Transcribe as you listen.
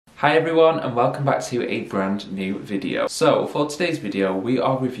Hi everyone and welcome back to a brand new video. So for today's video we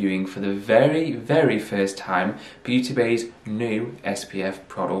are reviewing for the very first time Beauty Bay's new SPF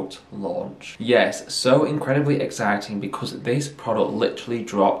product launch. Yes, so incredibly exciting because this product literally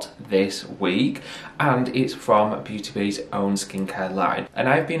dropped this week and it's from Beauty Bay's own skincare line. And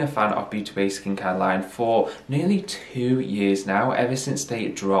I've been a fan of Beauty Bay's skincare line for nearly 2 years now, ever since they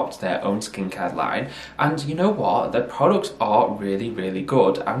dropped their own skincare line. And you know what? The products are really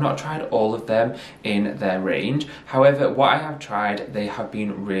good. I've not tried all of them in their range. However, what I have tried, they have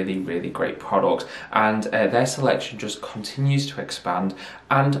been really great products, and their selection just continues to expand,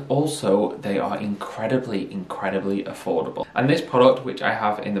 and also they are incredibly affordable. And this product, which I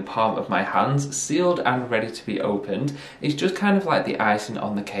have in the palm of my hands, sealed and ready to be opened, is just kind of like the icing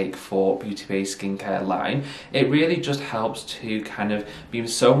on the cake for Beauty Bay's skincare line. It really just helps to kind of be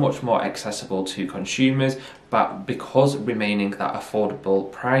so much more accessible to consumers, but because remaining that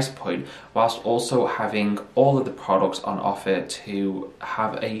affordable price point, whilst also having all of the products on offer to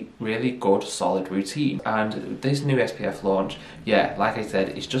have a really good solid routine. And this new SPF launch, yeah, like I said,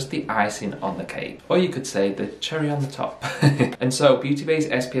 it's just the icing on the cake, or you could say the cherry on the top. And so Beauty Bay's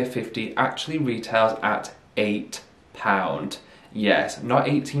SPF 50 actually retails at £8. Yes, not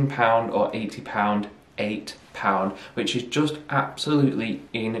 £18 or £80, £8, which is just absolutely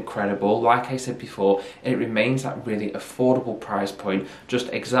incredible. Like I said before, it remains that really affordable price point, just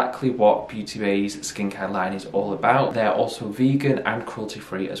exactly what Beauty Bay's skincare line is all about. They're also vegan and cruelty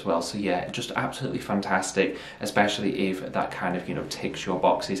free as well, so yeah, just absolutely fantastic, especially if that kind of, you know, ticks your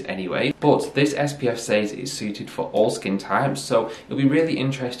boxes anyway. But this SPF says it's suited for all skin types, so it'll be really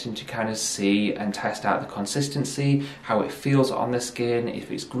interesting to kind of see and test out the consistency, how it feels on the skin, if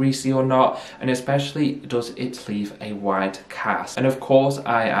it's greasy or not, and especially does it leave a white cast. And of course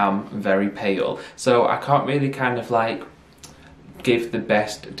I am very pale, so I can't really kind of like give the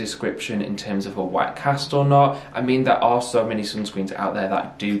best description in terms of a white cast or not. I mean, there are so many sunscreens out there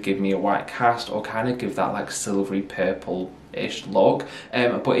that do give me a white cast or kind of give that like silvery purple-ish look,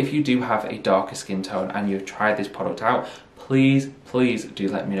 but if you do have a darker skin tone and you've tried this product out, please do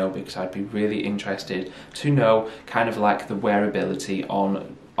let me know, because I'd be really interested to know kind of like the wearability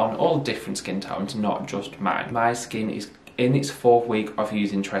on all different skin tones, not just mine. My skin is in its 4th week of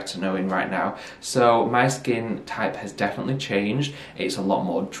using tretinoin right now, so my skin type has definitely changed. It's a lot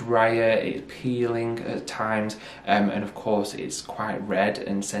more drier, it's peeling at times, and of course it's quite red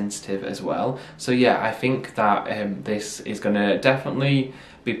and sensitive as well. So yeah, I think that this is gonna definitely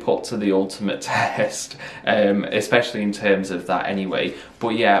be put to the ultimate test, especially in terms of that anyway.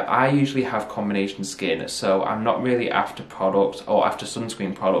 But yeah, I usually have combination skin, so I'm not really after products or after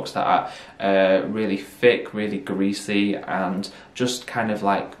sunscreen products that are really thick, really greasy, and just kind of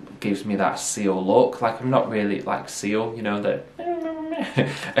like gives me that seal look. Like, I'm not really like seal, you know, that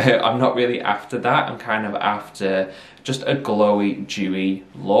I'm not really after that. I'm kind of after just a glowy, dewy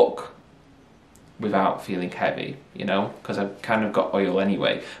look without feeling heavy, you know, because I've kind of got oil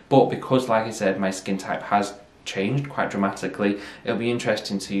anyway. But because, like I said, my skin type has changed quite dramatically, it'll be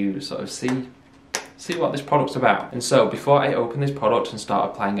interesting to sort of see what this product's about. And so before I open this product and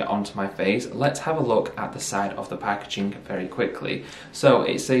start applying it onto my face, let's have a look at the side of the packaging very quickly. So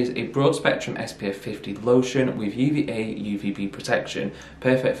it says a broad spectrum SPF 50 lotion with UVA UVB protection,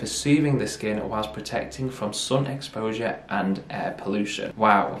 perfect for soothing the skin whilst protecting from sun exposure and air pollution.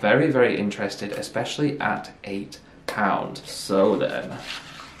 Wow, very interested, especially at £8. So then,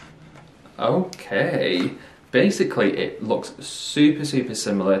 okay. Basically, it looks super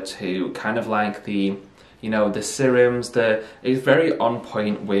similar to kind of like the, you know, the serums. It's very on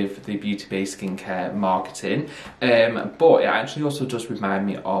point with the Beauty Bay skincare marketing, but it actually also does remind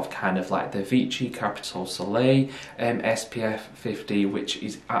me of kind of like the Vichy Capital Soleil SPF 50, which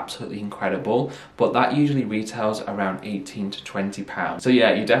is absolutely incredible, but that usually retails around £18 to £20. So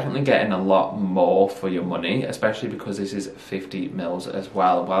yeah, you're definitely getting a lot more for your money, especially because this is 50 mils as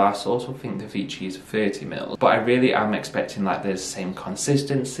well. Well, I also think the Vichy is 30 mils, but I really am expecting like the same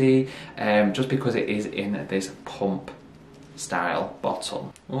consistency, just because it is in this pump style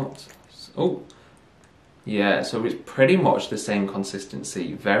bottle. What? Oh, yeah, so it's pretty much the same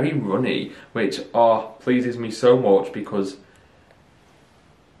consistency, very runny, which pleases me so much, because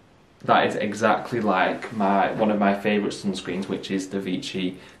that is exactly like one of my favourite sunscreens, which is the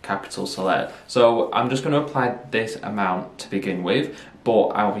Vichy Capital Soleil. So I'm just going to apply this amount to begin with, but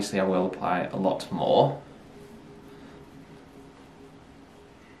obviously I will apply a lot more.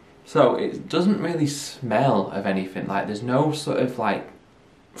 So it doesn't really smell of anything, like there's no sort of like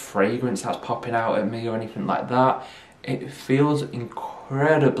fragrance that's popping out at me or anything like that. It feels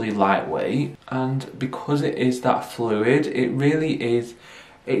incredibly lightweight, and because it is that fluid, it really is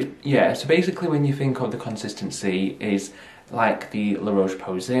Yeah, so basically when you think of the consistency is like the La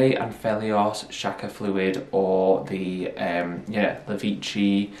Roche-Posay and Felios Shaka Fluid, or the La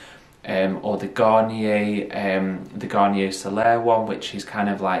Vichy, or the Garnier Solaire one, which is kind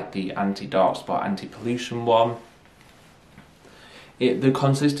of like the anti-dark spot, anti-pollution one. The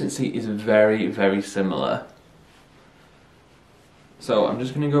consistency is very, very similar. So I'm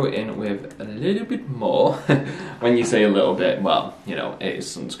just going to go in with a little bit more. When you say a little bit, well, you know, it is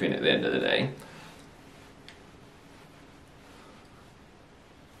sunscreen at the end of the day.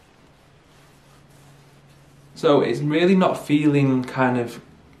 So it's really not feeling kind of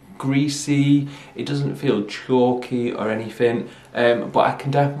greasy, it doesn't feel chalky or anything, but I can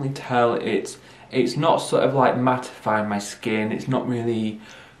definitely tell it's not sort of like mattifying my skin, it's not really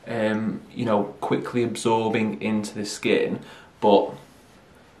you know, quickly absorbing into the skin, but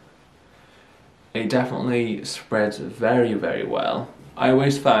it definitely spreads very, very well. I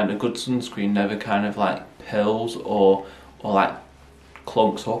always find a good sunscreen never kind of like pills or like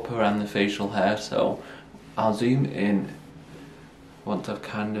clumps up around the facial hair, so I'll zoom in once I've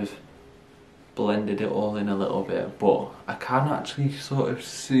kind of blended it all in a little bit, but I can actually sort of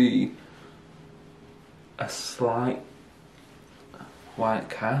see a slight white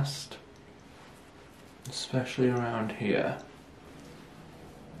cast, especially around here.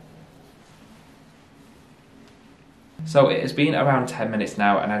 So it has been around 10 minutes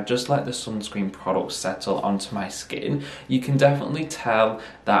now, and I've just let the sunscreen product settle onto my skin. You can definitely tell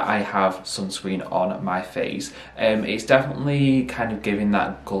that I have sunscreen on my face. It's definitely kind of giving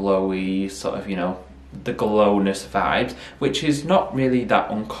that glowy sort of, you know, the glowness vibes, which is not really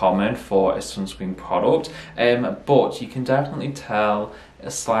that uncommon for a sunscreen product, but you can definitely tell a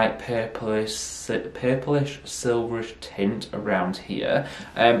slight purplish silverish tint around here.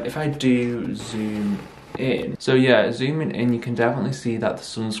 If I do zoom in, so yeah, zooming in, you can definitely see that the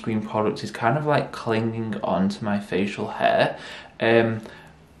sunscreen product is kind of like clinging onto my facial hair,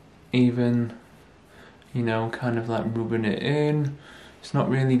 even, you know, kind of like rubbing it in. It's not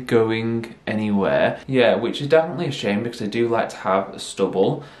really going anywhere. Yeah, which is definitely a shame because I do like to have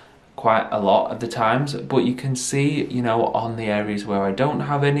stubble quite a lot of the times, but you can see, you know, on the areas where I don't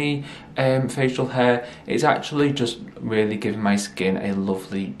have any facial hair, it's actually just really giving my skin a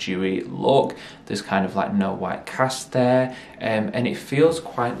lovely dewy look. There's kind of like no white cast there, and it feels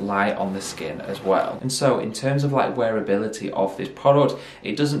quite light on the skin as well. And so in terms of like wearability of this product,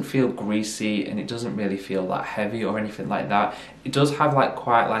 it doesn't feel greasy and it doesn't really feel that heavy or anything like that. It does have like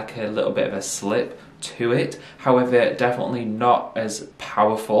quite like a little bit of a slip to it, however definitely not as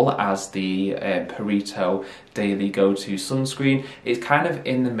powerful as the Perito Daily Go-To sunscreen. It's kind of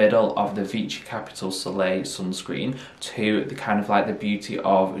in the middle of the Vichy Capital Soleil sunscreen to the kind of like the beauty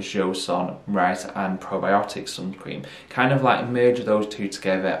of Joseon Rice and Probiotic sunscreen. Kind of like merge those two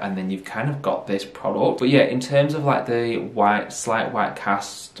together and then you've kind of got this product. But yeah, in terms of like the slight white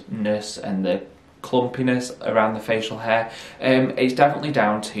castness and the clumpiness around the facial hair, it's definitely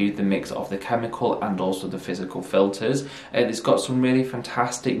down to the mix of the chemical and also the physical filters. It's got some really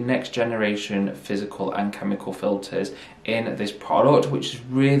fantastic next generation physical and chemical filters in this product, which is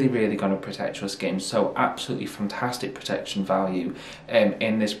really, really going to protect your skin. So absolutely fantastic protection value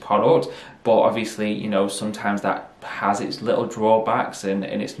in this product, but obviously, you know, sometimes that has its little drawbacks and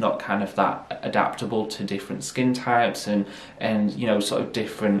it's not kind of that adaptable to different skin types and you know, sort of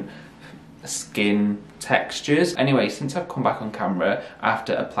different skin textures. Anyway, since I've come back on camera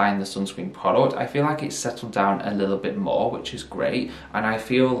after applying the sunscreen product, I feel like it's settled down a little bit more, which is great, and I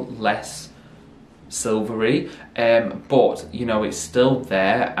feel less silvery, but you know, it's still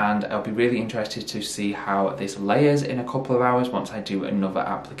there, and I'll be really interested to see how this layers in a couple of hours once I do another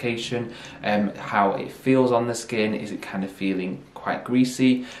application, how it feels on the skin. Is it kind of feeling quite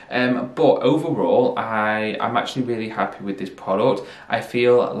greasy? But overall, I'm actually really happy with this product. I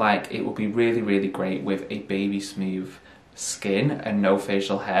feel like it will be really, really great with a baby smooth skin and no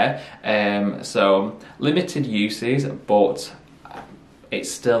facial hair. So limited uses, but it's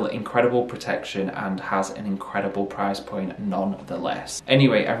still incredible protection and has an incredible price point nonetheless.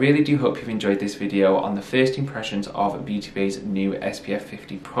 Anyway, I really do hope you've enjoyed this video on the first impressions of Beauty Bay's new SPF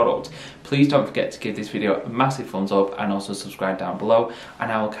 50 product. Please don't forget to give this video a massive thumbs up and also subscribe down below,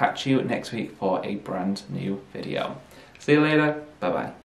 and I will catch you next week for a brand new video. See you later, bye bye.